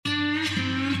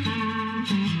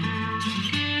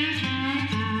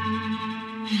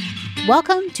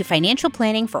Welcome to Financial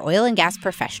Planning for Oil and Gas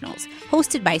Professionals,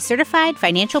 hosted by certified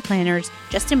financial planners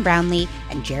Justin Brownlee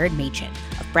and Jared Machin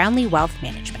of Brownlee Wealth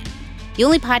Management. The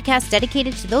only podcast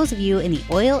dedicated to those of you in the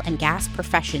oil and gas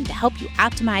profession to help you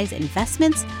optimize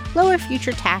investments, lower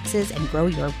future taxes, and grow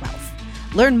your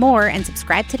wealth. Learn more and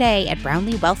subscribe today at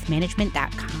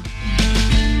brownleewealthmanagement.com.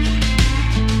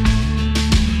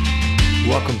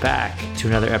 Welcome back to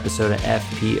another episode of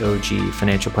FPOG,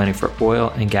 Financial Planning for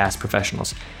Oil and Gas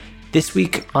Professionals. This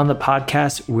week on the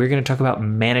podcast, we're going to talk about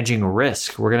managing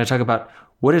risk. We're going to talk about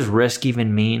what does risk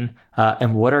even mean,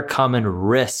 and what are common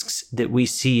risks that we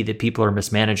see that people are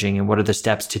mismanaging, and what are the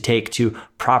steps to take to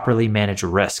properly manage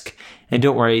risk. And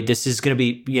don't worry, this is going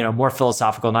to be, more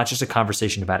philosophical, not just a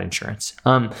conversation about insurance.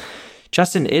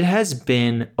 Justin, it has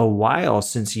been a while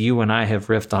since you and I have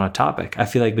riffed on a topic. I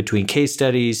feel like between case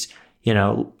studies,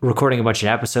 recording a bunch of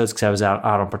episodes because I was out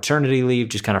on paternity leave,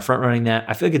 just kind of front running that.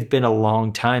 I feel like it's been a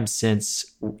long time since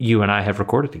you and I have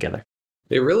recorded together.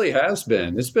 It really has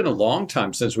been. It's been a long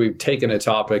time since we've taken a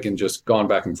topic and just gone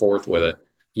back and forth with it.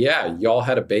 Yeah, y'all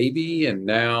had a baby, and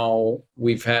now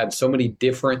we've had so many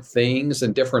different things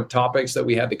and different topics that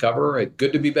we had to cover. It's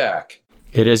good to be back.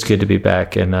 It is good to be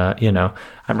back. And, I'm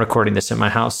recording this at my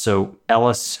house. So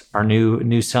Ellis, our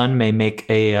new son, may make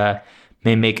a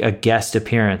guest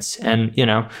appearance. And,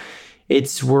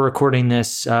 we're recording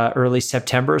this early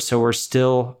September.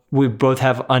 So we both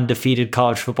have undefeated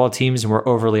college football teams, and we're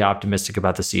overly optimistic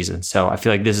about the season. So I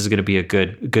feel like this is going to be a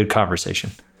good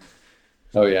conversation.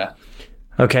 Oh, yeah.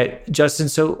 Okay, Justin.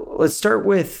 So let's start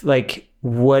with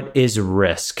what is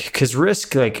risk? Because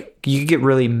risk, you get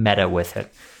really meta with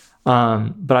it.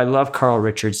 But I love Carl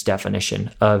Richards'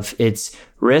 definition of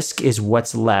risk is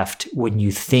what's left when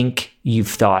you think you've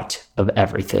thought of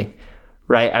everything,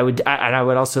 right? I would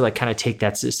also kind of take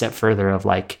that a step further of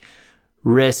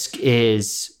risk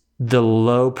is the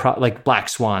low black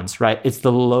swans, right? It's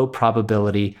the low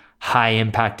probability, high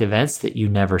impact events that you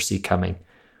never see coming,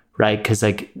 right? Because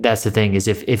that's the thing is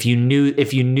if you knew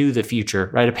the future,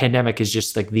 right? A pandemic is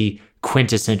just the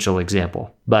quintessential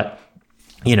example, but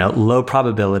low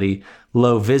probability,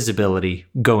 low visibility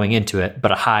going into it,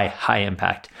 but a high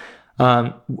impact.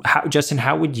 Justin,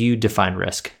 how would you define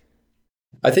risk?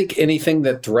 I think anything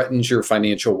that threatens your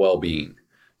financial well-being.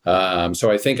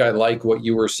 So I think I like what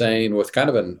you were saying with kind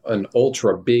of an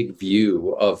ultra big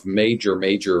view of major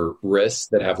risks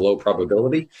that have low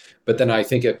probability. But then I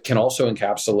think it can also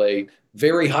encapsulate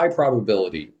very high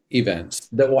probability events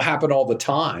that will happen all the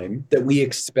time that we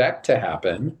expect to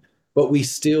happen, but we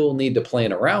still need to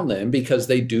plan around them because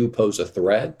they do pose a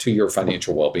threat to your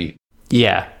financial well-being.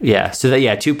 Yeah. So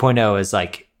 2.0 is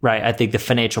right. I think the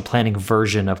financial planning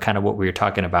version of kind of what we were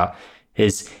talking about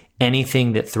is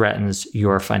anything that threatens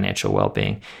your financial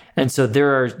well-being. And so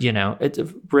there are, it's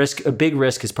a big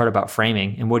risk is part about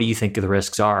framing. And what do you think the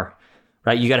risks are,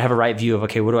 right? You got to have a right view of,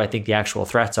 okay, what do I think the actual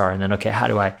threats are? And then, okay, how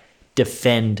do I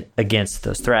defend against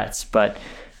those threats? But,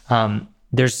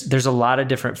 there's a lot of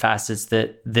different facets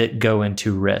that go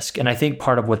into risk. And I think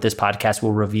part of what this podcast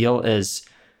will reveal is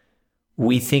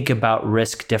we think about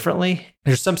risk differently.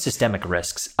 There's some systemic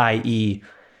risks, i.e.,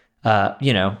 a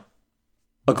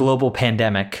global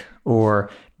pandemic or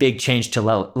big change to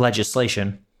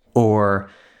legislation or,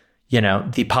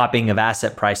 the popping of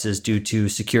asset prices due to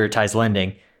securitized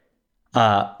lending.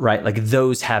 Right.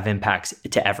 Those have impacts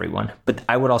to everyone. But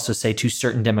I would also say to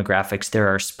certain demographics, there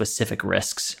are specific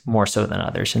risks more so than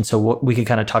others. And so we could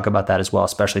kind of talk about that as well,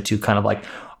 especially to kind of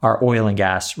our oil and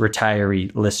gas retiree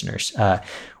listeners,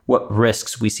 what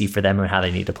risks we see for them and how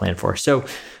they need to plan for. So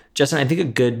Justin, I think a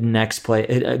good next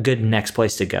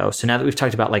place to go. So now that we've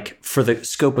talked about for the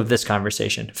scope of this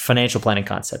conversation, financial planning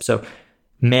concept. So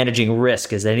managing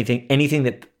risk is anything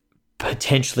that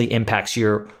potentially impacts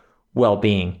your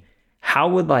well-being. How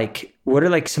would what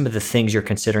are some of the things you're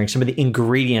considering, some of the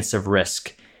ingredients of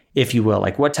risk, if you will?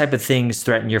 What type of things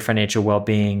threaten your financial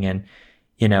well-being? And,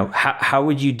 how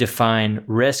would you define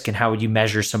risk, and how would you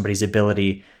measure somebody's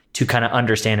ability to kind of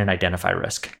understand and identify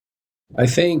risk? I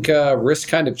think risk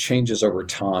kind of changes over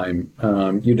time.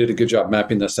 You did a good job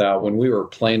mapping this out. When we were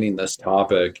planning this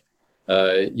topic,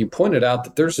 you pointed out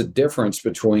that there's a difference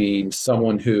between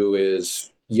someone who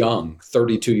is young,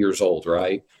 32 years old,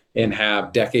 right? And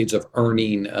have decades of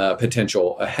earning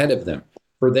potential ahead of them.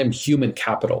 For them, human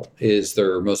capital is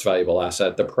their most valuable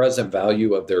asset. The present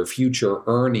value of their future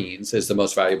earnings is the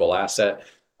most valuable asset.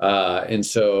 And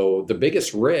so the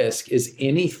biggest risk is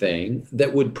anything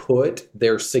that would put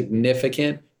their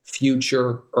significant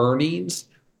future earnings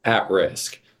at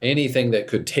risk. Anything that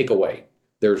could take away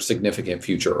their significant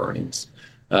future earnings.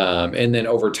 And then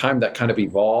over time, that kind of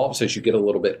evolves as you get a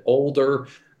little bit older.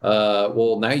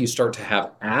 well, now you start to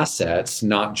have assets,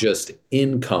 not just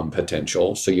income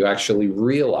potential. So you actually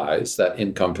realize that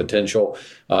income potential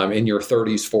in your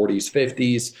 30s, 40s,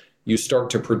 50s. You start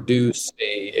to produce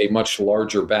a much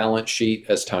larger balance sheet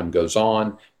as time goes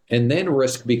on. And then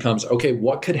risk becomes, okay,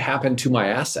 what could happen to my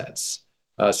assets?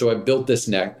 So I've built this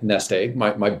nest egg.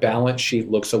 My balance sheet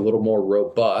looks a little more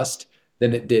robust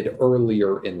than it did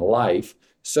earlier in life.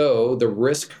 So the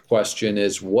risk question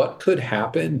is, what could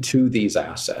happen to these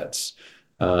assets?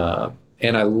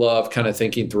 And I love kind of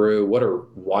thinking through what are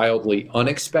wildly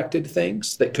unexpected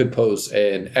things that could pose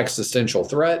an existential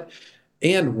threat,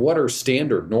 and what are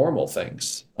standard normal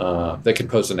things that could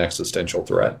pose an existential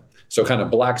threat. So kind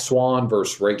of black swan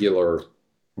versus regular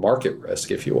market risk,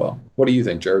 if you will. What do you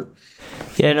think, Jared?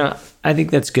 Yeah, no, I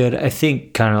think that's good. I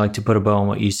think kind of like to put a bow on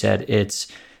what you said, it's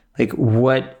like,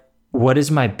 what is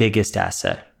my biggest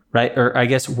asset, right? Or I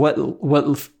guess what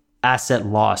asset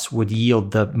loss would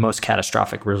yield the most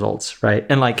catastrophic results, right?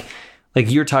 And like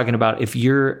you're talking about, if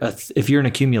you're an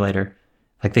accumulator,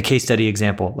 like the case study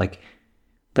example, like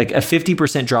a 50%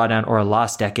 drawdown or a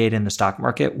lost decade in the stock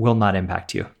market will not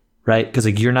impact you, right? Because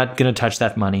like you're not going to touch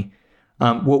that money.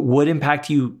 What would impact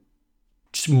you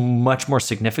just much more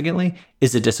significantly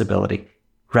is a disability,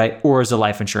 right? Or is a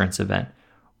life insurance event,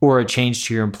 or a change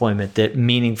to your employment that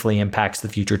meaningfully impacts the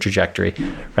future trajectory,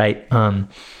 right?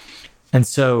 And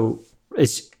so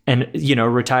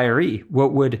retiree,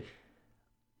 what would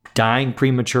dying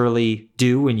prematurely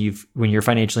do when you're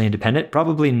financially independent?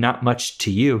 Probably not much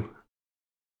to you.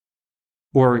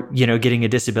 Or, getting a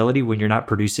disability when you're not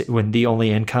producing, when the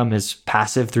only income is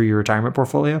passive through your retirement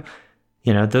portfolio,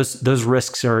 those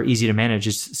risks are easy to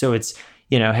manage. So it's,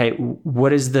 hey,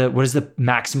 what is the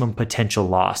maximum potential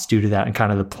loss due to that, and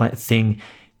kind of the thing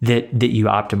that you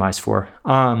optimize for.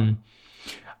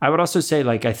 I would also say,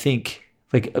 I think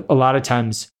a lot of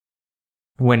times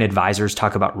when advisors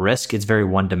talk about risk, it's very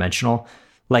one dimensional.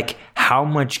 Like, how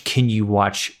much can you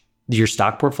watch your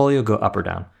stock portfolio go up or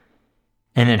down?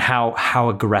 And then how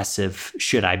aggressive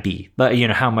should I be? But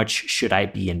how much should I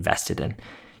be invested in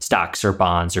stocks or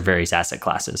bonds or various asset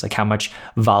classes? Like, how much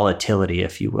volatility,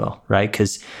 if you will, right?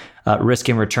 Because risk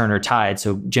and return are tied.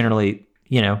 So generally,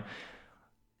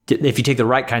 if you take the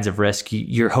right kinds of risk,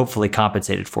 you're hopefully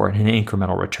compensated for it in an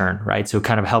incremental return, right? So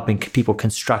kind of helping people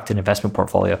construct an investment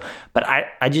portfolio. But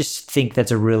I just think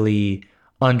that's a really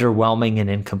underwhelming and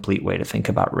incomplete way to think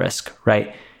about risk,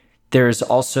 right? There's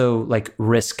also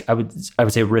risk, I would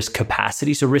say risk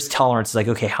capacity. So risk tolerance is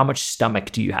okay, how much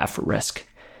stomach do you have for risk?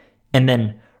 And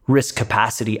then risk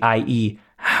capacity, i.e.,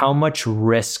 how much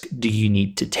risk do you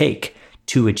need to take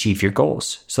to achieve your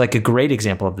goals? So a great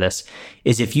example of this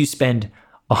is if you spend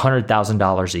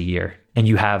 $100,000 a year and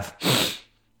you have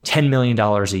 $10 million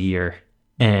a year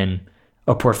in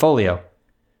a portfolio,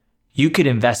 you could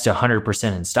invest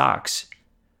 100% in stocks.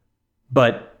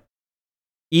 But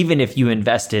even if you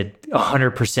invested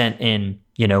 100% in,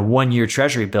 1-year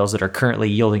treasury bills that are currently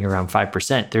yielding around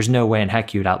 5%, there's no way in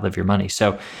heck you would outlive your money.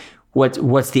 So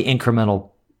what's the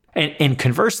incremental? And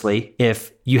conversely,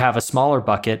 if you have a smaller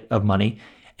bucket of money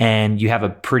and you have a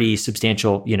pretty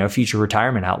substantial, future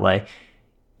retirement outlay,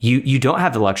 you don't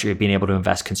have the luxury of being able to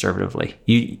invest conservatively.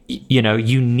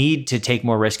 You need to take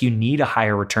more risk. You need a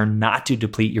higher return not to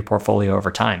deplete your portfolio over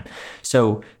time.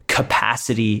 So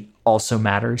capacity also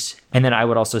matters. And then I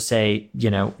would also say,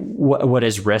 what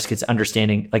is risk? It's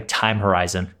understanding time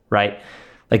horizon, right?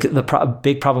 The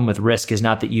big problem with risk is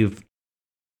not that you've,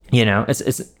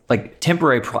 it's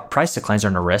temporary price declines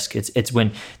aren't a risk. It's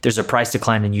when there's a price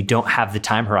decline and you don't have the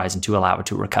time horizon to allow it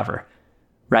to recover,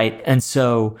 right? And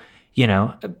so,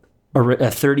 a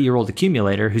 30-year-old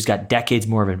accumulator who's got decades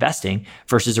more of investing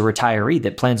versus a retiree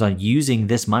that plans on using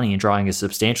this money and drawing a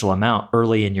substantial amount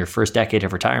early in your first decade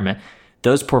of retirement,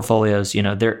 those portfolios,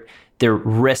 their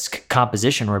risk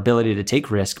composition or ability to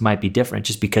take risk might be different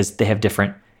just because they have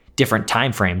different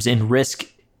time frames, and risk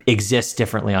exists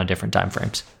differently on different time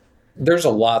frames. There's a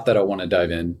lot that I want to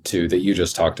dive into that you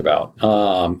just talked about.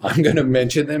 I'm going to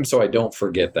mention them so I don't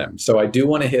forget them. So I do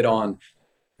want to hit on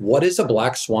what is a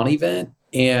black swan event?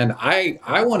 And I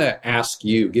want to ask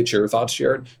you, get your thoughts,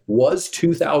 Jared. Was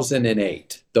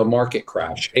 2008, the market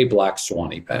crash, a black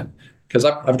swan event? Because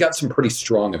I've got some pretty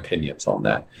strong opinions on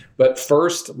that. But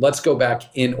first, let's go back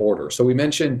in order. So we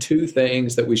mentioned two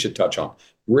things that we should touch on: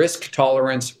 risk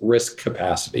tolerance, risk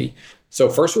capacity. So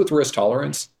first with risk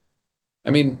tolerance,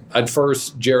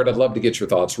 Jared, I'd love to get your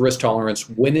thoughts. Risk tolerance,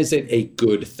 when is it a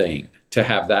good thing to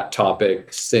have that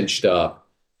topic cinched up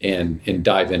and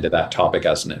dive into that topic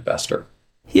as an investor?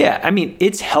 Yeah,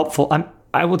 it's helpful.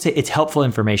 I would say it's helpful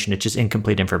information. It's just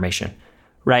incomplete information,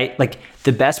 right? Like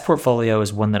the best portfolio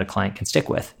is one that a client can stick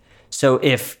with. So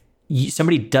if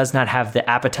somebody does not have the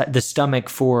appetite, the stomach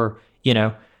for,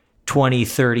 20,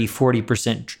 30,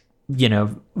 40%,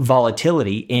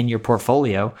 volatility in your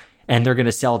portfolio, and they're going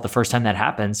to sell it the first time that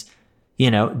happens,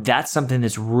 that's something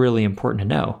that's really important to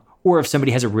know. Or if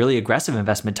somebody has a really aggressive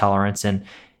investment tolerance and,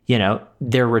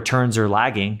 their returns are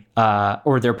lagging,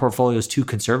 or their portfolio is too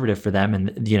conservative for them, and,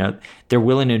 they're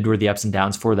willing to endure the ups and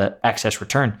downs for the excess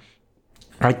return,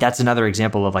 right? That's another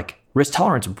example of like risk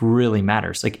tolerance really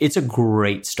matters. Like it's a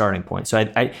great starting point. So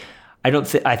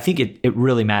I think it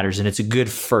really matters, and it's a good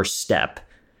first step.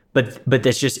 But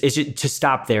it's just to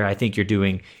stop there. I think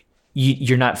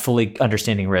you're not fully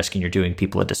understanding risk, and you're doing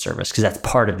people a disservice because that's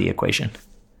part of the equation.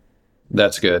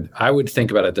 That's good. I would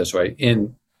think about it this way.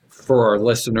 For our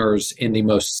listeners, in the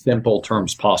most simple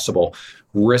terms possible,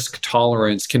 risk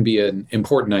tolerance can be an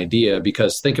important idea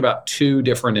because think about two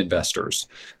different investors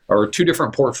or two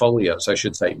different portfolios, I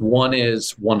should say. One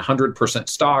is 100%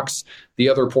 stocks. The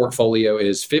other portfolio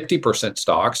is 50%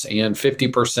 stocks and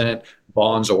 50%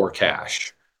 bonds or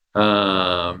cash.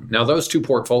 Now, those two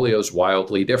portfolios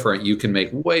wildly different. You can make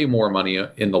way more money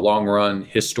in the long run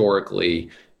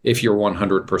historically if you're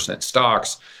 100%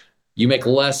 stocks. You make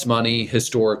less money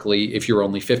historically if you're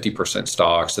only 50%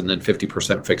 stocks and then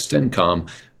 50% fixed income,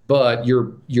 but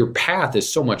your path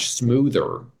is so much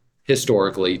smoother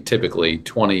historically, typically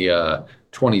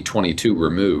 2022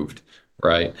 removed,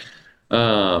 right?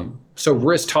 So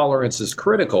risk tolerance is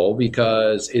critical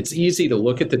because it's easy to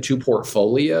look at the two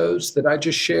portfolios that I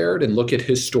just shared and look at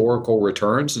historical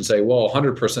returns and say, well,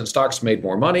 100% stocks made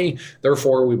more money,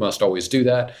 therefore we must always do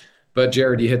that. But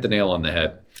Jared, you hit the nail on the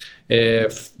head.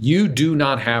 If you do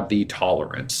not have the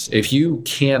tolerance, if you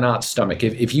cannot stomach,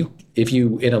 if you,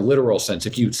 in a literal sense,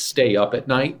 if you stay up at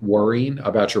night worrying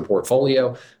about your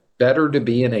portfolio, better to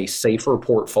be in a safer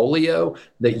portfolio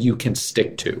that you can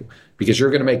stick to, because you're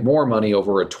going to make more money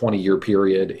over a 20-year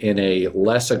period in a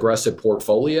less aggressive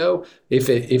portfolio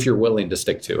if you're willing to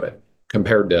stick to it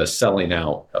compared to selling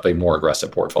out of a more aggressive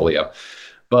portfolio.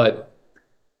 But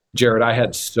Jared, I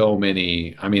had so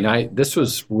many, this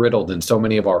was riddled in so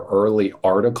many of our early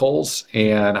articles,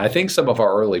 and I think some of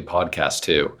our early podcasts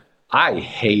too. I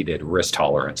hated risk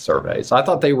tolerance surveys. I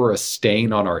thought they were a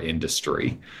stain on our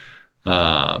industry.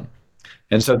 And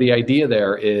so the idea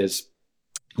there is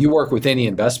you work with any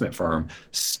investment firm.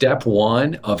 Step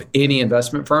one of any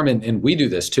investment firm, and we do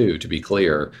this too, to be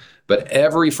clear, but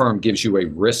every firm gives you a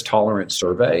risk tolerance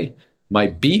survey. My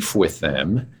beef with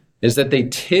them is that they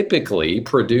typically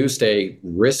produced a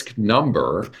risk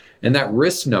number, and that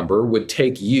risk number would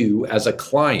take you as a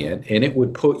client and it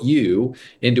would put you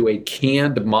into a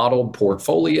canned modeled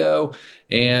portfolio.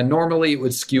 And normally it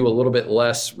would skew a little bit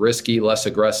less risky, less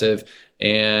aggressive.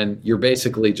 And you're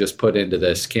basically just put into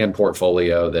this canned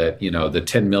portfolio that, the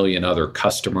 10 million other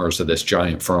customers of this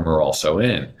giant firm are also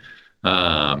in,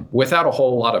 without a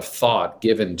whole lot of thought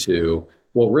given to,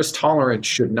 well, risk tolerance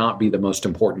should not be the most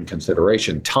important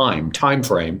consideration. Time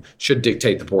frame should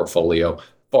dictate the portfolio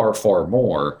far, far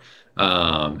more.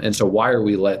 And so why are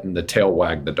we letting the tail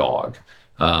wag the dog?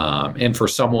 And for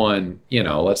someone,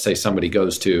 let's say somebody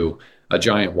goes to a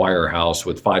giant wirehouse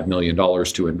with $5 million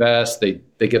to invest, they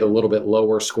get a little bit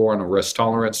lower score on a risk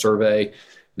tolerance survey.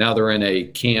 Now they're in a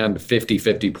canned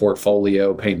 50-50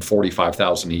 portfolio paying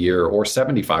 $45,000 a year or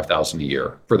 $75,000 a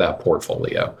year for that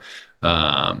portfolio.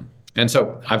 And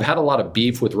so I've had a lot of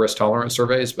beef with risk tolerance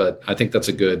surveys, but I think that's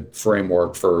a good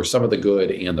framework for some of the good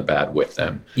and the bad with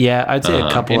them. Yeah, I'd say a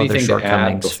couple other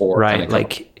shortcomings, before right?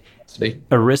 Like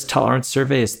a risk tolerance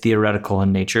survey is theoretical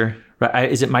in nature, right?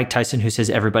 Is it Mike Tyson who says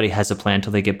everybody has a plan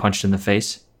till they get punched in the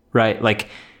face, right? Like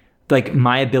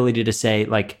my ability to say,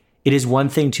 like, it is one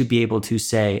thing to be able to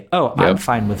say, oh, yep, I'm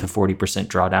fine with a 40%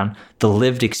 drawdown. The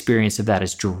lived experience of that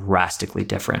is drastically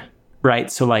different, right?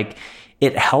 So like,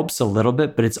 it helps a little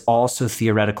bit, but it's also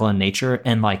theoretical in nature.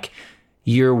 And like,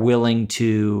 you're willing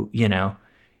to,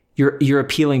 you're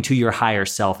appealing to your higher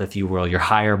self, if you will, your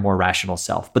higher, more rational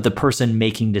self. But the person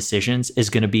making decisions is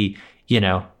going to be,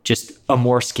 just a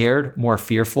more scared, more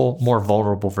fearful, more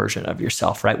vulnerable version of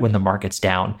yourself, right? When the market's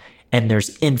down and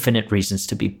there's infinite reasons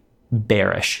to be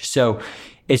bearish. So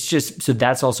it's just, so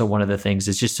that's also one of the things.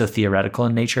 It's just so theoretical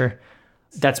in nature.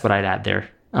 That's what I'd add there.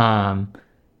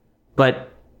 But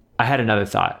I had another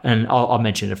thought, and I'll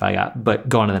mention it if I got, but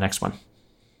go on to the next one.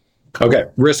 Okay.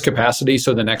 Risk capacity.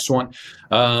 So the next one,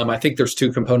 I think there's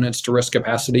two components to risk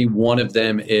capacity. One of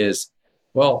them is,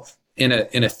 well, in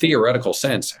a theoretical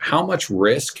sense, how much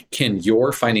risk can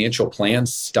your financial plan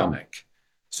stomach?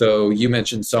 So you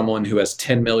mentioned someone who has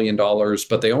 $10 million,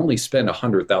 but they only spend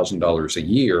 $100,000 a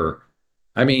year.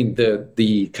 I mean,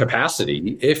 the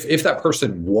capacity, if that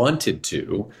person wanted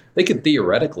to, they could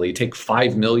theoretically take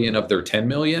 5 million of their 10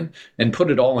 million and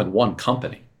put it all in one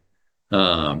company.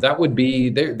 That would be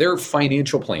their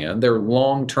financial plan, their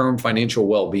long-term financial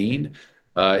well-being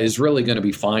is really going to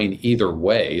be fine either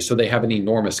way. So they have an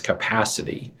enormous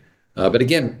capacity. But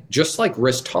again, just like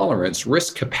risk tolerance,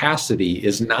 risk capacity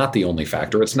is not the only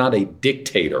factor. It's not a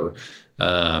dictator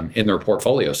in their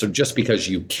portfolio. So just because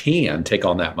you can take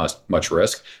on that much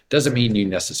risk doesn't mean you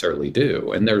necessarily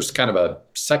do. And there's kind of a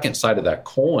second side of that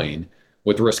coin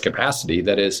with risk capacity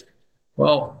that is,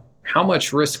 well, how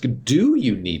much risk do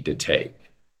you need to take?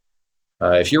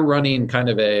 If you're running kind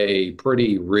of a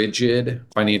pretty rigid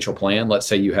financial plan, let's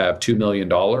say you have $2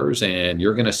 million and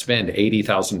you're going to spend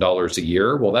 $80,000 a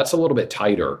year, well, that's a little bit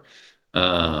tighter.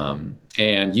 And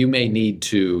you may need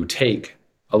to take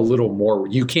a little more.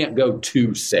 You can't go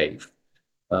too safe.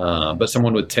 But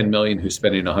someone with 10 million who's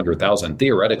spending 100,000,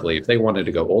 theoretically, if they wanted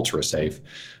to go ultra safe,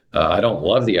 I don't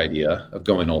love the idea of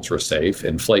going ultra safe.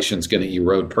 Inflation's going to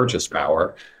erode purchase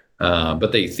power,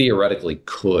 but they theoretically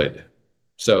could.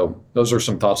 So those are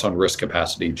some thoughts on risk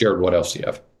capacity. Jared, what else do you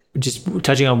have? Just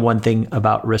touching on one thing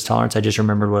about risk tolerance, I just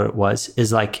remembered what it was,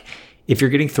 is like, if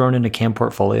you're getting thrown in a CAM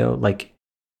portfolio, like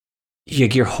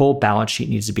your whole balance sheet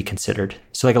needs to be considered.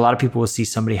 So like a lot of people will see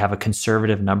somebody have a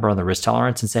conservative number on the risk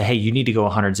tolerance and say, hey, you need to go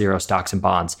 100-0 stocks and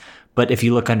bonds. But if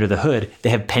you look under the hood,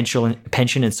 they have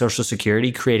pension and Social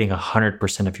Security creating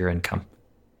 100% of your income.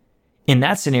 In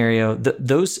that scenario,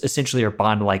 those essentially are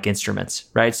bond-like instruments,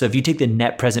 right? So if you take the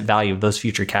net present value of those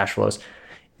future cash flows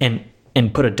and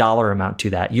put a dollar amount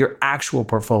to that, your actual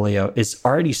portfolio is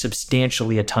already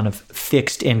substantially a ton of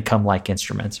fixed income-like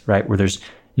instruments, right? Where there's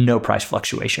no price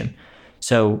fluctuation.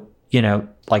 So,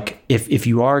 like if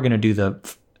you are going to do the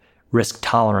risk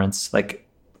tolerance, like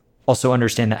also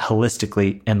understand that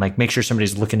holistically and like make sure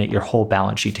somebody's looking at your whole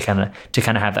balance sheet to kind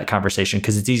of have that conversation.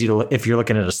 Because it's easy to, if you're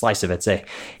looking at a slice of it, say,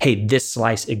 hey, this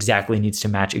slice exactly needs to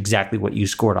match exactly what you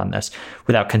scored on this,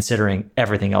 without considering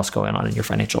everything else going on in your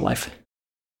financial life.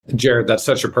 Jared, that's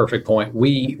such a perfect point.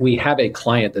 We have a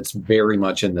client that's very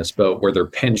much in this boat where their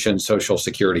pension, Social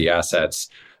Security assets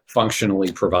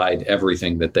functionally provide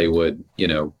everything that they would,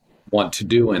 want to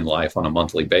do in life on a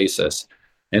monthly basis.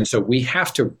 And so we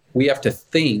have to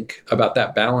think about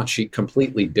that balance sheet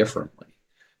completely differently.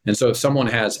 And so if someone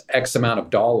has X amount of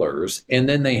dollars and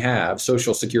then they have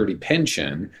Social Security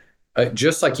pension,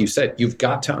 just like you said, you've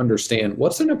got to understand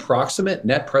what's an approximate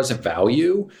net present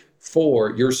value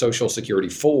for your Social Security,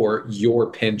 for your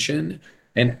pension,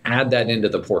 and add that into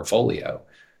the portfolio.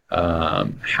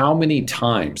 How many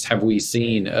times have we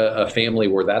seen a family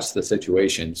where that's the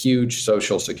situation, huge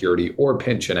Social Security or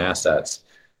pension assets,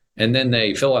 and then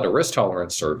they fill out a risk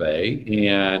tolerance survey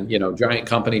and, giant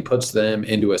company puts them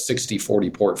into a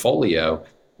 60-40 portfolio,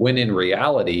 when in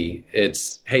reality,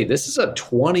 it's, hey, this is a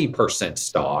 20%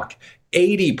 stock,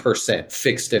 80%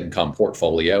 fixed income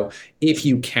portfolio, if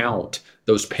you count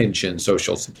those pension,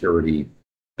 Social Security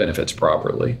benefits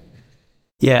properly.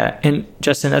 Yeah. And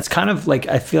Justin, that's kind of like,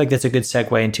 I feel like that's a good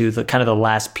segue into the kind of the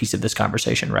last piece of this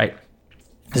conversation, right?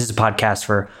 This is a podcast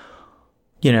for,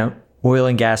 oil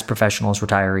and gas professionals,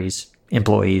 retirees,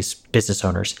 employees, business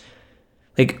owners.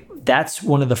 Like that's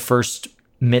one of the first,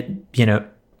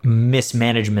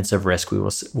 mismanagements of risk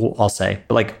I'll say.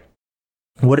 But like,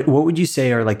 what would you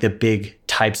say are like the big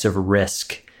types of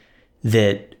risk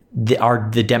that the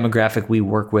demographic we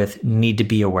work with need to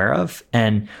be aware of,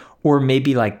 or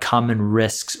maybe like common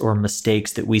risks or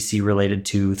mistakes that we see related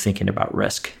to thinking about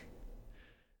risk?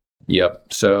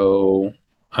 Yep. So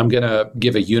I'm going to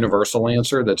give a universal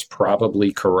answer that's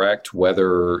probably correct,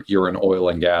 whether you're in oil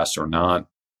and gas or not.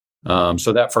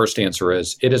 So that first answer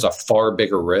is, it is a far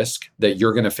bigger risk that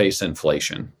you're going to face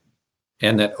inflation,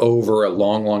 and that over a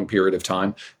long, long period of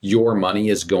time, your money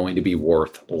is going to be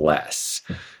worth less.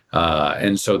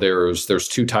 And so there's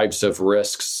two types of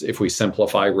risks. If we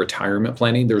simplify retirement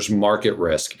planning, there's market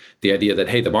risk. The idea that,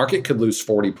 hey, the market could lose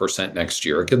 40% next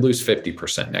year. It could lose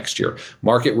 50% next year.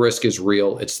 Market risk is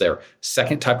real. It's there.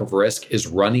 Second type of risk is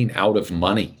running out of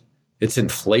money. It's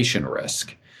inflation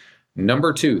risk.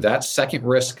 Number two, that second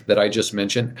risk that I just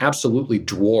mentioned absolutely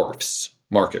dwarfs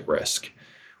market risk.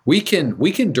 We can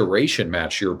duration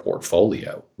match your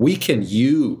portfolio. We can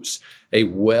use a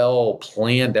well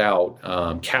planned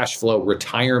out cash flow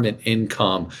retirement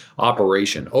income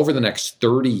operation over the next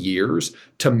 30 years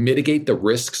to mitigate the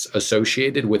risks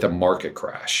associated with a market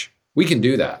crash. We can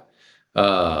do that.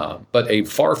 But a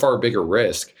far, far bigger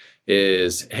risk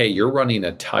is, hey, you're running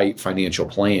a tight financial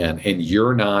plan and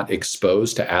you're not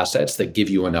exposed to assets that give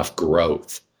you enough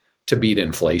growth. to beat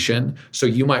inflation. So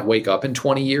you might wake up in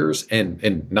 20 years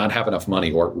and not have enough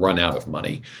money or run out of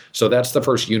money. So that's the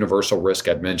first universal risk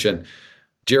I'd mention.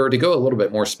 Jared, to go a little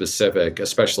bit more specific,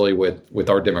 especially with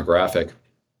our demographic,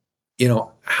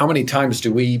 how many times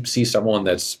do we see someone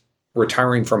that's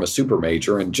retiring from a super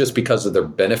major and just because of their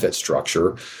benefit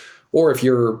structure, or if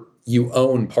you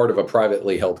own part of a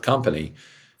privately held company,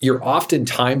 you're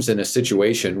oftentimes in a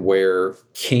situation where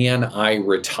can I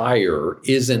retire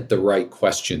isn't the right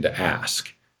question to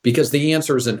ask because the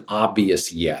answer is an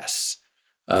obvious yes.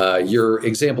 Your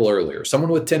example earlier, someone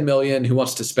with 10 million who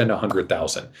wants to spend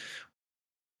 100,000.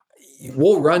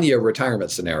 We'll run you a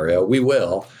retirement scenario. We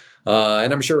will.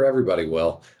 And I'm sure everybody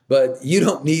will. But you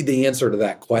don't need the answer to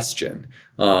that question.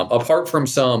 Apart from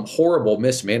some horrible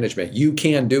mismanagement, you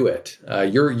can do it.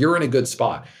 You're in a good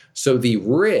spot. So the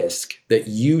risk that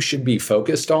you should be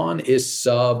focused on is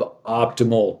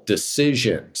suboptimal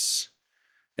decisions.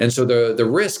 And so the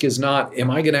risk is not, am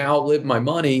I going to outlive my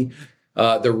money?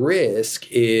 The risk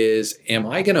is, am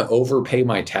I going to overpay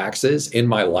my taxes in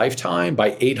my lifetime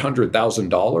by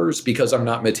 $800,000 because I'm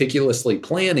not meticulously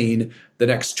planning the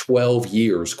next 12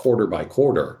 years, quarter by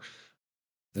quarter?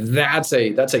 That's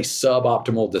a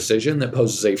suboptimal decision that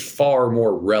poses a far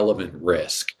more relevant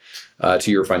risk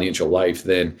to your financial life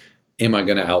than, am I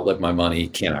going to outlive my money?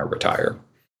 Can I retire?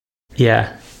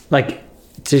 Yeah. Like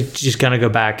to just kind of go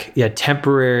back. Yeah.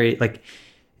 Temporary, like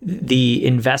the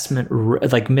investment,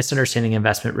 like misunderstanding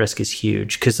investment risk is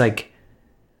huge. Cause like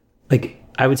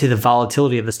I would say the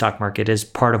volatility of the stock market is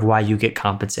part of why you get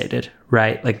compensated,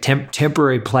 right? Like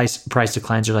temporary price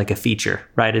declines are like a feature,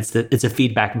 right? It's a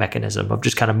feedback mechanism of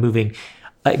just kind of moving,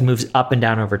 like moves up and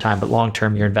down over time, but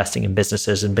long-term you're investing in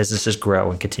businesses and businesses grow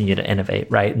and continue to innovate,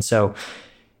 right? And so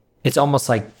it's almost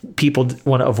like people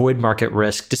want to avoid market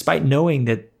risk despite knowing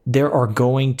that there are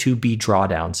going to be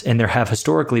drawdowns and there have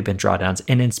historically been drawdowns.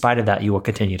 And in spite of that, you will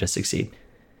continue to succeed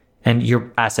and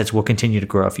your assets will continue to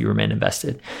grow if you remain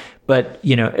invested. But,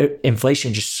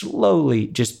 inflation just slowly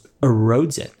just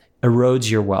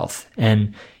erodes your wealth.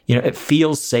 And, it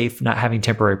feels safe not having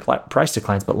temporary price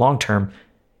declines, but long-term,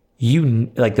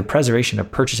 the preservation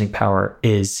of purchasing power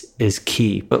is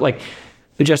key. But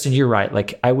Justin, you're right.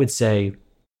 Like I would say,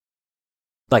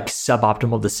 like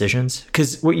suboptimal decisions,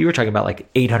 because what you were talking about,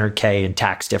 like $800K in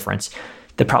tax difference.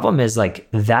 The problem is like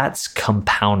that's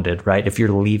compounded, right? If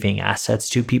you're leaving assets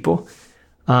to people,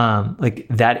 like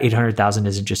that 800,000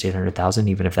 isn't just 800,000,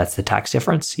 even if that's the tax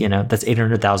difference. That's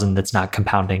 800,000 that's not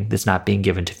compounding, that's not being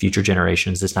given to future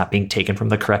generations, that's not being taken from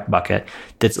the correct bucket,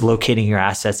 that's locating your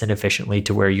assets inefficiently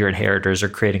to where your inheritors are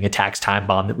creating a tax time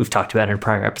bomb that we've talked about in a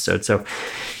prior episode. So,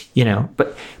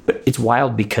 but it's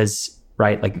wild because,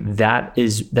 right, like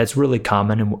that's really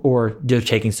common, or they're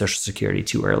taking Social Security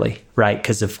too early, right?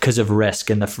 Because of risk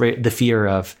and the fear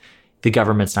of the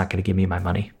government's not going to give me my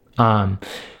money.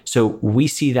 So we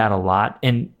see that a lot,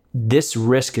 and this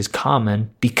risk is common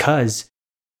because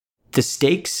the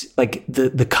stakes, like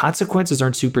the consequences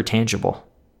aren't super tangible,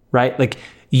 right? Like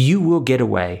you will get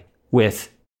away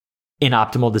with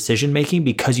inoptimal decision making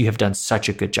because you have done such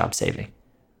a good job saving,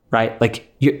 right?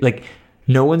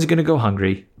 No one's going to go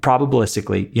hungry.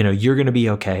 Probabilistically, you're going to be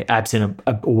okay, absent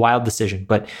a wild decision.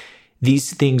 But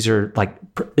these things are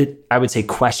I would say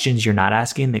questions you're not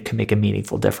asking that can make a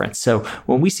meaningful difference. So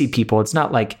when we see people, it's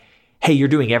not like, hey, you're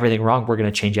doing everything wrong, we're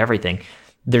going to change everything.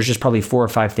 There's just probably 4 or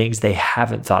 5 things they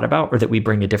haven't thought about or that we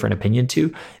bring a different opinion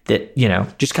to that,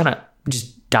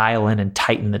 just dial in and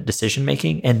tighten the decision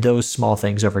making. And those small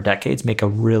things over decades make a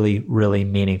really, really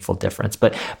meaningful difference.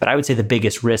 But I would say the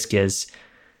biggest risk is,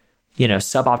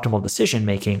 suboptimal decision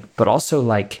making, but also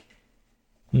not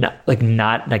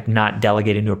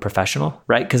delegating to a professional,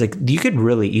 right? Because you could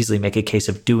really easily make a case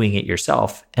of doing it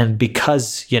yourself, and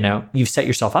because you've set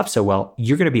yourself up so well,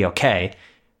 you're going to be okay,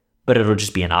 but it'll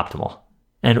just be inoptimal,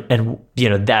 and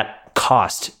that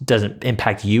cost doesn't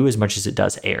impact you as much as it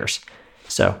does heirs.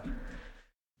 So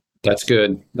that's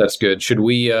good. Should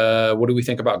we? What do we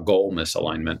think about goal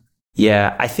misalignment?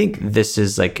 Yeah, I think this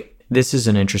is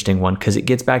an interesting one because it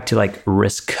gets back to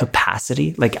risk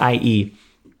capacity, i.e.,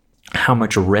 how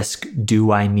much risk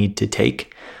do I need to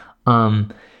take?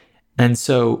 And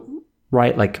so,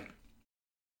 right,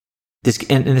 this,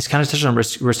 and this kind of touches on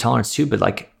risk tolerance too, but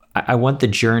I want the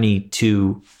journey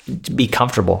to be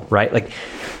comfortable, right?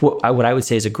 What I would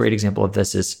say is a great example of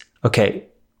this is, okay,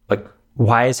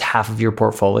 why is half of your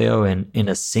portfolio in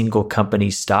a single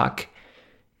company stock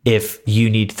if you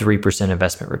need 3%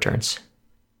 investment returns?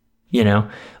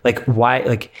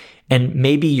 Why, and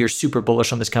maybe you're super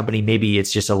bullish on this company. Maybe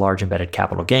it's just a large embedded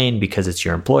capital gain because it's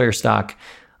your employer stock.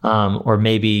 Or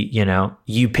maybe,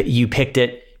 you picked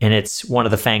it and it's one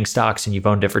of the FANG stocks and you've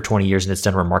owned it for 20 years and it's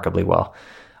done remarkably well.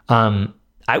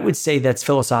 I would say that's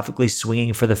philosophically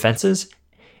swinging for the fences,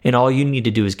 and all you need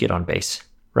to do is get on base,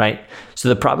 right? So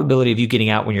the probability of you getting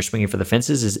out when you're swinging for the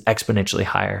fences is exponentially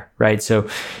higher, right? So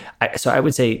I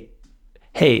would say,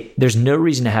 hey, there's no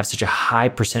reason to have such a high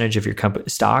percentage of your company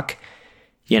stock,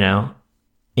 in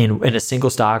a single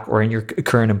stock or in your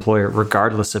current employer,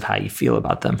 regardless of how you feel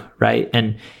about them, right?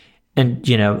 And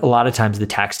a lot of times the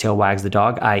tax tail wags the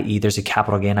dog, i.e. there's a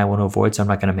capital gain I want to avoid, so I'm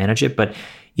not going to manage it. But,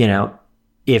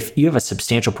 if you have a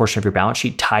substantial portion of your balance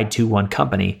sheet tied to one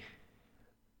company,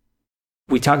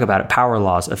 we talk about it, power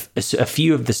laws. A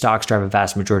few of the stocks drive a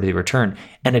vast majority of the return,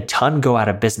 and a ton go out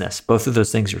of business. Both of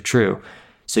those things are true.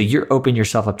 So you're opening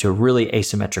yourself up to a really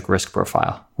asymmetric risk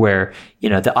profile where,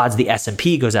 the odds the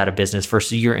S&P goes out of business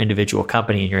versus your individual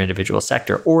company and your individual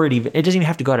sector, or it doesn't even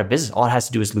have to go out of business. All it has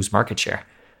to do is lose market share,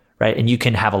 right? And you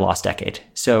can have a lost decade.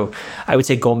 So I would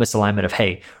say goal misalignment of,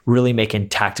 hey, really making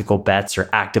tactical bets or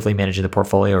actively managing the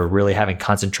portfolio or really having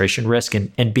concentration risk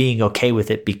and being okay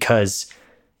with it because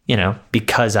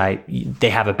they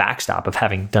have a backstop of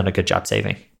having done a good job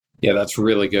saving. Yeah, that's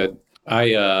really good.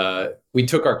 We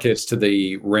took our kids to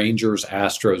the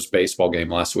Rangers-Astros baseball game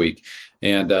last week.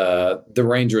 And the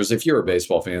Rangers, if you're a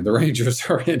baseball fan, the Rangers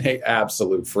are in an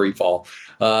absolute free fall.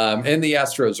 And the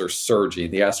Astros are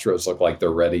surging. The Astros look like they're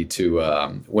ready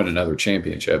to win another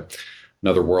championship,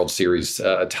 another World Series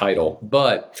title.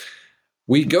 But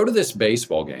we go to this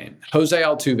baseball game. Jose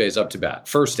Altuve is up to bat,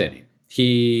 first inning.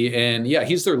 He's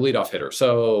their leadoff hitter.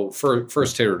 So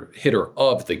first hitter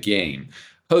of the game.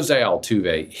 Jose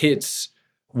Altuve hits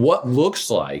what looks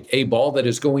like a ball that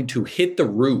is going to hit the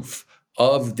roof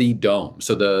of the dome.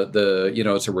 So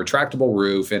it's a retractable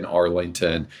roof in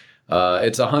Arlington.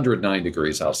 It's 109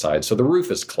 degrees outside. So the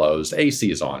roof is closed. AC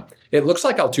is on. It looks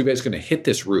like Altuve is going to hit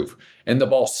this roof, and the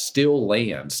ball still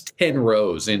lands 10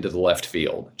 rows into the left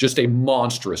field. Just a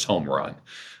monstrous home run.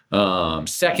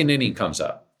 Second inning comes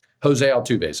up. Jose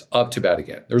Altuve's up to bat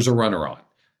again. There's a runner on.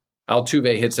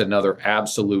 Altuve hits another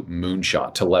absolute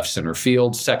moonshot to left center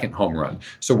field, second home run.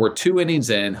 So we're 2 innings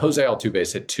in. Jose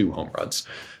Altuve's hit 2 home runs.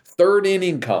 Third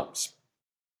inning comes.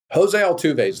 Jose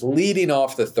Altuve's leading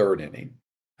off the third inning.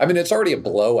 I mean, it's already a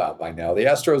blowout by now. The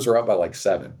Astros are up by like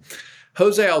 7.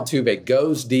 Jose Altuve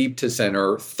goes deep to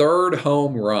center, third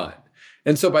home run.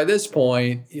 And so by this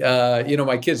point,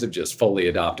 my kids have just fully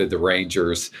adopted the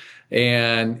Rangers,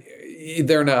 and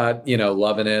they're not,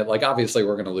 loving it. Like, obviously,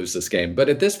 we're going to lose this game. But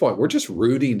at this point, we're just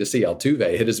rooting to see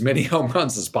Altuve hit as many home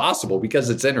runs as possible because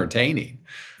it's entertaining.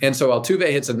 And so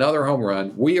Altuve hits another home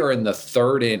run. We are in the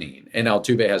third inning, and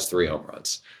Altuve has 3 home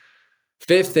runs.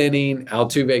 Fifth inning,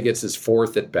 Altuve gets his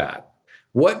 4th at bat.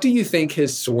 What do you think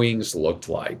his swings looked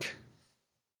like?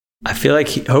 I feel like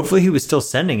hopefully he was still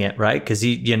sending it, right? Because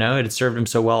it had served him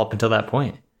so well up until that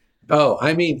point. Oh,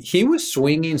 I mean, he was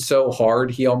swinging so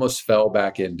hard, he almost fell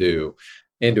back into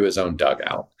his own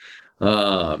dugout.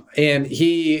 And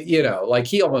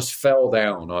he almost fell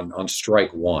down on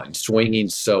strike 1, swinging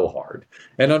so hard.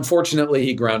 And unfortunately,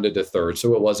 he grounded to third,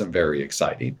 so it wasn't very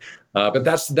exciting. But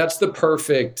that's the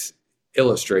perfect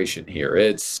illustration here.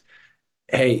 It's,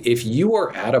 hey, if you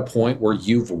are at a point where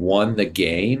you've won the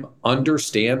game,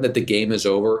 understand that the game is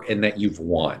over and that you've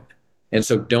won. And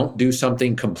so don't do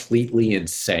something completely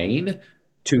insane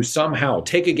to somehow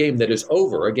take a game that is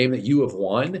over, a game that you have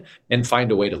won, and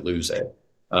find a way to lose it.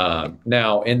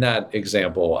 Now, in that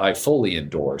example, I fully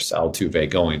endorse Altuve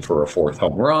going for a 4th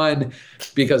home run,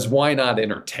 because why not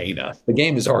entertain us? The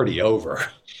game is already over.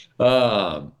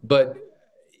 But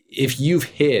if you've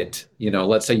hit,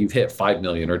 let's say you've hit $5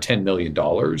 million or $10 million,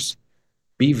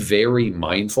 be very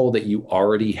mindful that you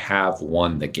already have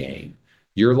won the game.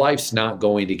 Your life's not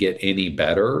going to get any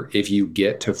better if you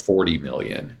get to 40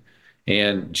 million.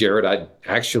 And Jared, I'd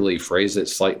actually phrase it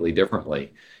slightly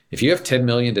differently. If you have 10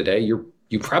 million today,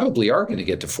 you probably are going to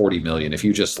get to 40 million if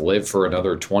you just live for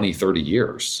another 20, 30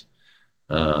 years.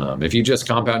 If you just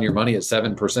compound your money at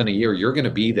 7% a year, you're going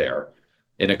to be there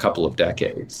in a couple of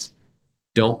decades.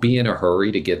 Don't be in a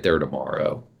hurry to get there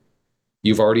tomorrow.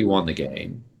 You've already won the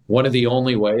game. One of the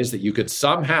only ways that you could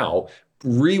somehow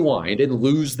rewind and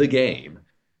lose the game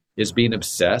is being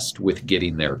obsessed with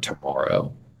getting there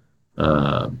tomorrow.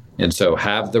 And so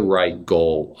have the right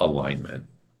goal alignment.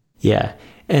 Yeah.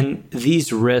 And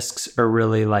these risks are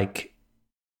really like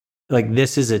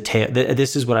this is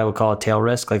this is what I would call a tail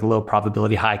risk, like low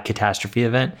probability, high catastrophe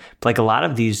event. But like a lot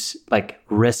of these like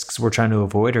risks we're trying to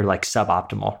avoid are like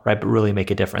suboptimal, right? But really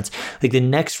make a difference. Like the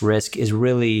next risk is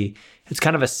really, it's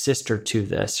kind of a sister to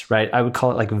this, right? I would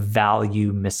call it like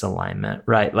value misalignment,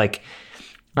 right? Like,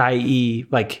 i.e.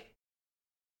 like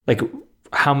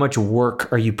how much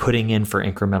work are you putting in for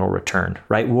incremental return,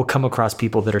 right? We'll come across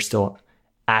people that are still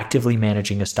actively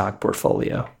managing a stock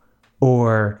portfolio,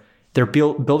 or they're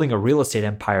building a real estate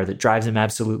empire that drives them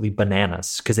absolutely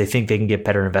bananas because they think they can get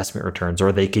better investment returns,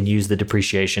 or they can use the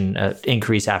depreciation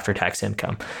increase after tax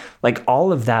income. Like,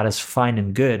 all of that is fine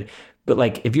and good. But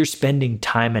like, if you're spending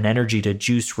time and energy to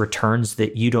juice returns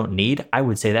that you don't need, I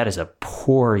would say that is a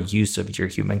poor use of your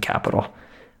human capital.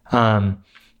 And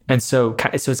so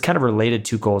it's kind of related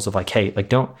to goals of like, hey, like,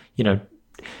 don't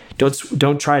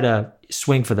try to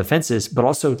swing for the fences, but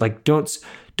also like,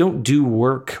 don't do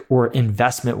work or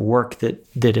investment work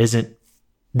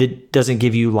that doesn't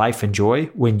give you life and joy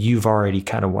when you've already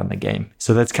kind of won the game.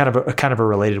 So that's kind of a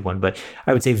related one, but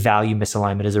I would say value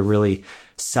misalignment is a really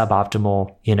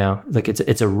suboptimal, like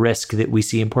it's a risk that we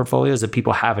see in portfolios that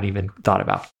people haven't even thought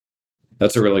about.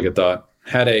 That's a really good thought.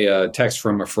 Had a text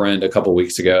from a friend a couple of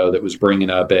weeks ago that was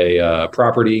bringing up a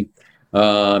property.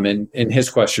 And his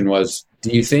question was,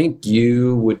 do you think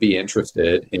you would be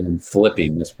interested in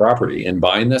flipping this property and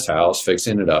buying this house,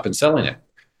 fixing it up and selling it?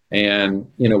 And,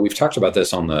 we've talked about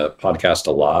this on the podcast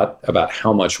a lot about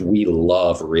how much we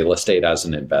love real estate as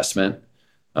an investment.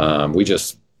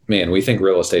 We think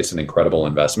real estate's an incredible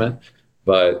investment.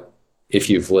 But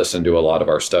if you've listened to a lot of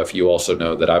our stuff, you also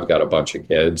know that I've got a bunch of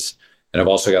kids, and I've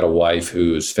also got a wife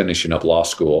who's finishing up law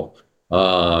school.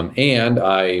 And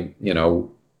I,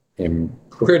 am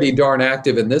pretty darn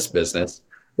active in this business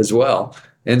as well.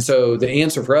 And so the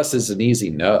answer for us is an easy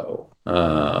no.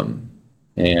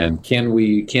 And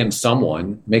can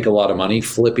someone make a lot of money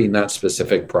flipping that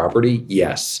specific property?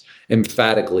 Yes,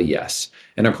 emphatically yes.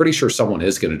 And I'm pretty sure someone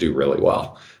is going to do really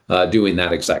well doing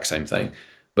that exact same thing.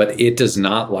 But it does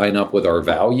not line up with our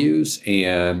values,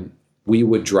 and we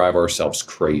would drive ourselves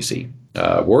crazy.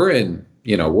 We're in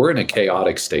a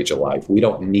chaotic stage of life. We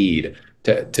don't need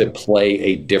to play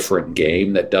a different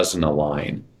game that doesn't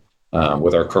align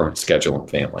with our current schedule and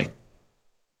family.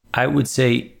 I would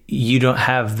say you don't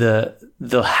have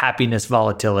the happiness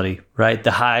volatility, right?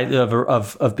 The high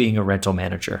of being a rental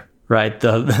manager, right?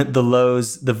 The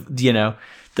lows,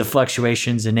 the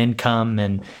fluctuations in income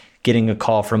and getting a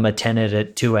call from a tenant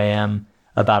at 2 a.m.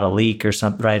 about a leak or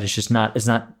something, right? It's not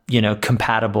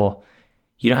compatible.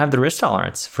 You don't have the risk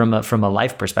tolerance from a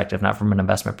life perspective, not from an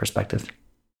investment perspective.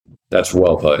 That's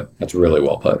well put. That's really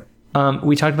well put.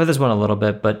 We talked about this one a little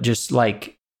bit, but just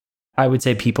like, I would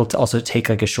say people to also take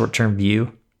like a short-term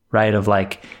view, right? Of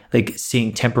like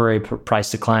seeing temporary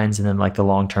price declines and then like the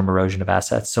long-term erosion of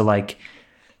assets. So like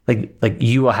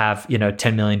you will have,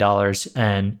 $10 million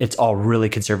and it's all really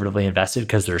conservatively invested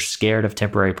because they're scared of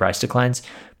temporary price declines,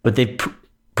 but they've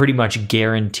pretty much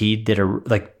guaranteed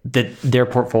that their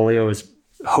portfolio is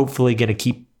hopefully going to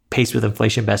keep pace with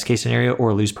inflation, best case scenario,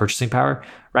 or lose purchasing power,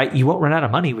 right? You won't run out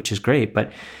of money, which is great,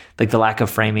 but like the lack of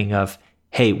framing of,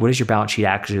 hey, what does your balance sheet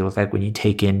actually look like when you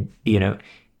take in,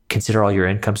 consider all your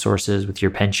income sources with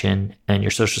your pension and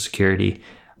your Social Security?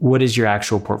 What does your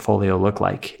actual portfolio look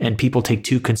like? And people take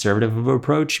too conservative of an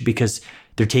approach because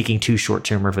they're taking too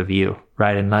short-term of a view,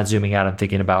 right? And not zooming out and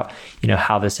thinking about,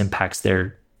 how this impacts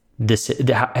their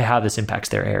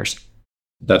heirs.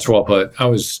 That's well put. I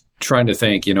was trying to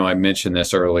think, I mentioned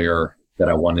this earlier that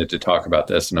I wanted to talk about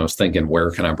this, and I was thinking, where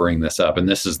can I bring this up? And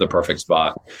this is the perfect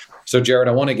spot. So Jared,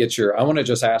 I want to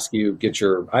just ask you,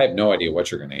 I have no idea what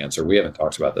you're going to answer. We haven't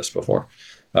talked about this before.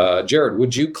 Jared,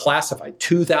 would you classify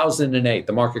 2008,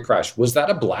 the market crash, was that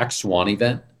a black swan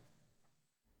event?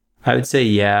 I would say,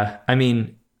 yeah. I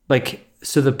mean,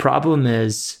 so the problem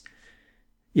is,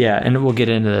 yeah, and we'll get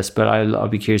into this, but I'll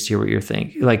be curious to hear what you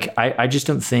think. I just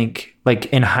don't think,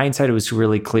 in hindsight, it was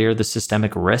really clear the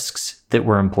systemic risks that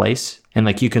were in place.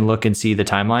 And you can look and see the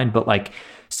timeline, but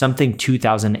something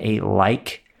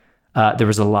 2008, there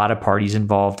was a lot of parties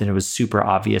involved and it was super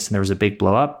obvious and there was a big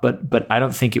blow up, but I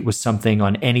don't think it was something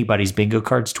on anybody's bingo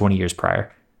cards 20 years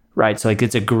prior, right? So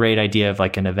it's a great idea of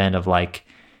an event of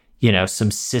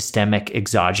some systemic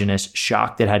exogenous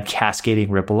shock that had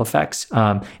cascading ripple effects.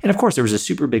 And of course, there was a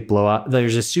super big blowout.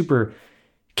 There's a super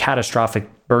catastrophic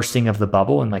bursting of the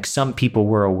bubble. And some people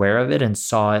were aware of it and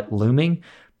saw it looming.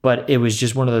 But it was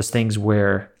just one of those things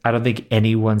where I don't think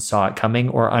anyone saw it coming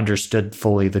or understood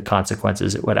fully the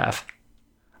consequences it would have.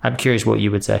 I'm curious what you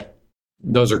would say.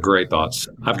 Those are great thoughts.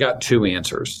 I've got two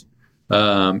answers.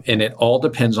 And it all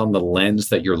depends on the lens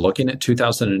that you're looking at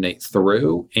 2008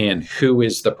 through and who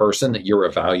is the person that you're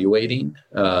evaluating.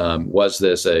 Was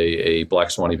this a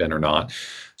black swan event or not?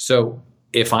 So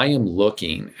if I am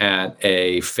looking at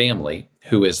a family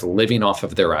who is living off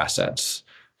of their assets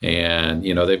and,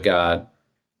 they've got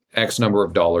X number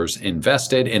of dollars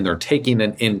invested, and they're taking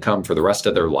an income for the rest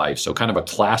of their life. So kind of a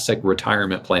classic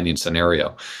retirement planning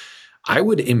scenario. I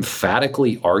would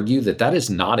emphatically argue that that is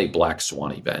not a black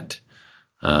swan event.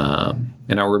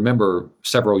 And I remember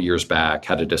several years back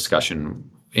had a discussion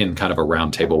in kind of a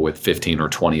roundtable with 15 or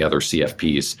 20 other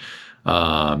CFPs.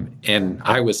 And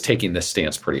I was taking this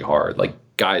stance pretty hard. Like,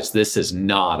 guys, this is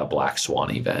not a black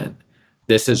swan event.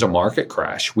 This is a market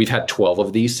crash. We've had 12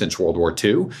 of these since World War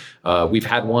II. We've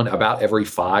had one about every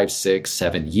 5, 6,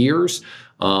 7 years.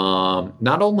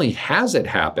 Not only has it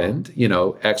happened,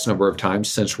 X number of times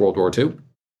since World War II,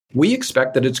 we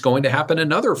expect that it's going to happen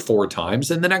another 4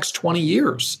 times in the next 20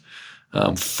 years.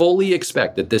 Fully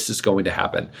expect that this is going to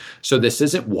happen. So this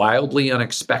isn't wildly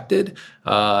unexpected.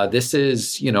 This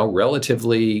is,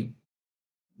 relatively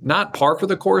not par for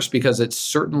the course, because it's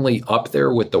certainly up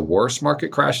there with the worst market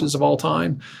crashes of all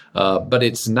time. But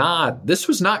this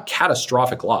was not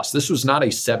catastrophic loss. This was not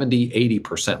a 70,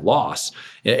 80% loss.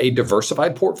 A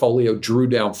diversified portfolio drew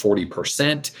down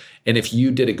 40%. And if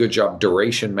you did a good job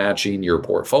duration matching your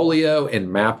portfolio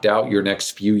and mapped out your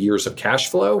next few years of cash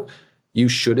flow, you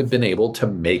should have been able to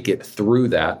make it through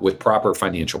that with proper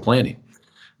financial planning.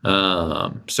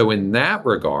 So in that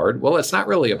regard, well, it's not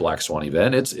really a black swan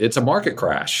event. It's a market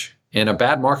crash, and a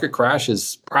bad market crash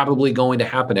is probably going to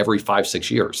happen every 5,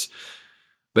 6 years.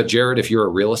 But Jared, if you're a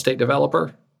real estate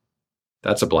developer,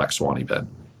 that's a black swan event.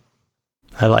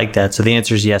 I like that. So the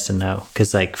answer is yes and no,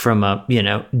 because from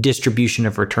a, distribution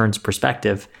of returns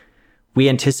perspective, we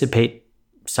anticipate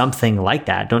something like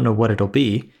that. Don't know what it'll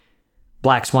be.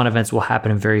 Black swan events will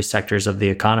happen in various sectors of the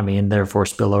economy and therefore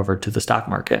spill over to the stock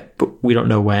market. But we don't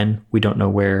know when, we don't know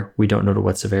where, we don't know to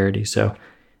what severity. So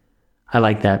I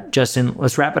like that. Justin,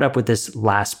 let's wrap it up with this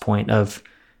last point of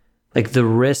the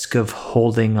risk of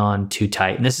holding on too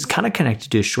tight. And this is kind of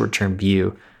connected to a short-term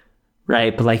view,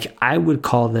 right? But I would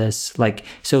call this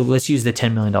so let's use the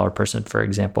 $10 million person, for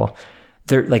example.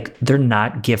 They're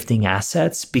not gifting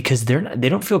assets because they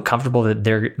don't feel comfortable that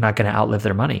they're not going to outlive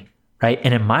their money. Right.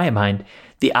 And in my mind,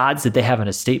 the odds that they have an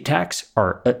estate tax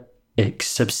are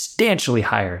substantially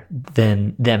higher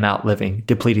than them outliving,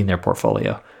 depleting their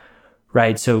portfolio.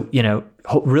 Right. So,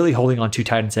 really holding on too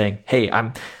tight and saying, hey,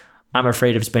 I'm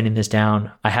afraid of spending this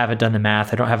down. I haven't done the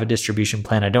math. I don't have a distribution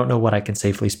plan. I don't know what I can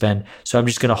safely spend. So I'm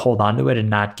just going to hold on to it and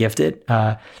not gift it,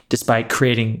 despite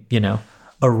creating,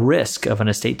 a risk of an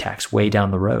estate tax way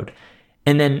down the road.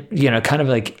 And then, kind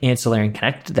of ancillary and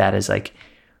connected to that is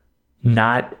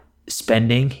not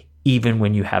spending even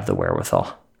when you have the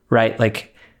wherewithal, right?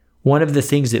 One of the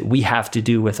things that we have to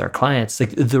do with our clients,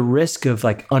 the risk of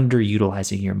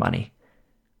underutilizing your money,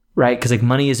 right? Because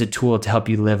money is a tool to help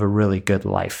you live a really good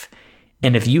life.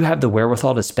 And if you have the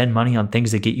wherewithal to spend money on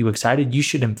things that get you excited, you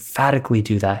should emphatically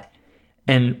do that.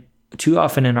 And too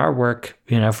often in our work,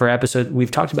 for episodes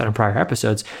we've talked about in prior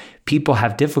episodes, people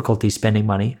have difficulty spending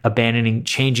money, abandoning,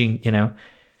 changing,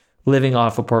 living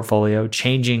off a portfolio,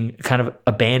 changing, kind of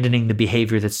abandoning the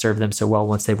behavior that served them so well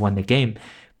once they've won the game.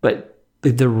 But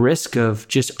the risk of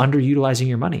just underutilizing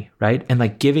your money, right?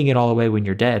 And giving it all away when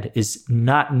you're dead is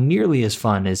not nearly as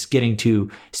fun as getting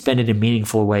to spend it in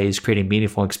meaningful ways, creating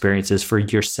meaningful experiences for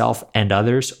yourself and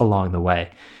others along the way.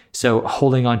 So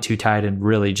holding on too tight and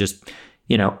really just,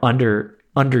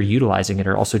 underutilizing it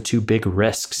are also two big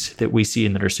risks that we see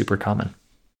and that are super common.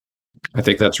 I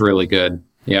think that's really good.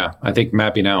 Yeah, I think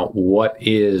mapping out what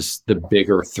is the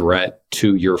bigger threat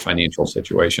to your financial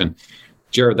situation.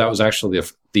 Jared, that was actually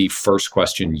the first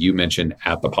question you mentioned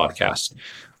at the podcast.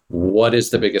 What is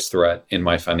the biggest threat in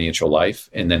my financial life?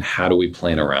 And then how do we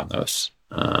plan around those?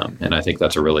 And I think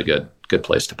that's a really good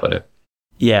place to put it.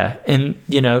 Yeah. And,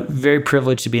 very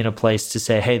privileged to be in a place to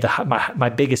say, hey, my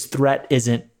biggest threat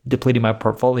isn't depleting my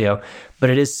portfolio, but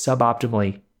it is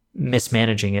suboptimally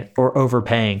mismanaging it or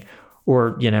overpaying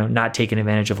or, not taking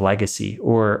advantage of legacy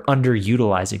or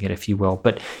underutilizing it, if you will,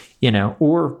 but,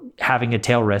 or having a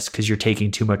tail risk because you're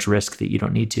taking too much risk that you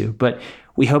don't need to. But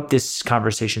we hope this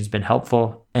conversation's been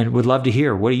helpful and would love to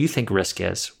hear, what do you think risk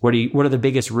is? What are the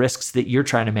biggest risks that you're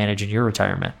trying to manage in your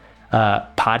retirement?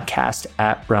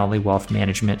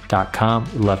 Podcast@BrownleeWealthManagement.com.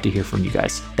 We'd love to hear from you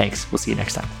guys. Thanks. We'll see you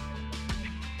next time.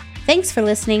 Thanks for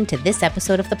listening to this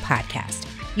episode of the podcast.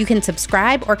 You can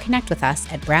subscribe or connect with us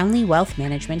at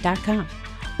BrownleeWealthManagement.com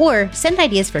or send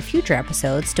ideas for future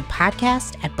episodes to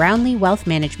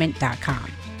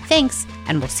podcast@BrownleeWealthManagement.com. Thanks,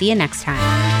 and we'll see you next time.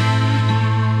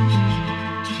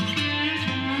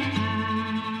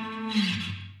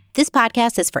 This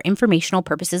podcast is for informational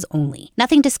purposes only.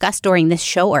 Nothing discussed during this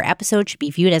show or episode should be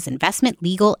viewed as investment,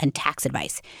 legal, and tax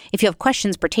advice. If you have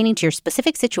questions pertaining to your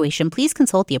specific situation, please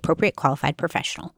consult the appropriate qualified professional.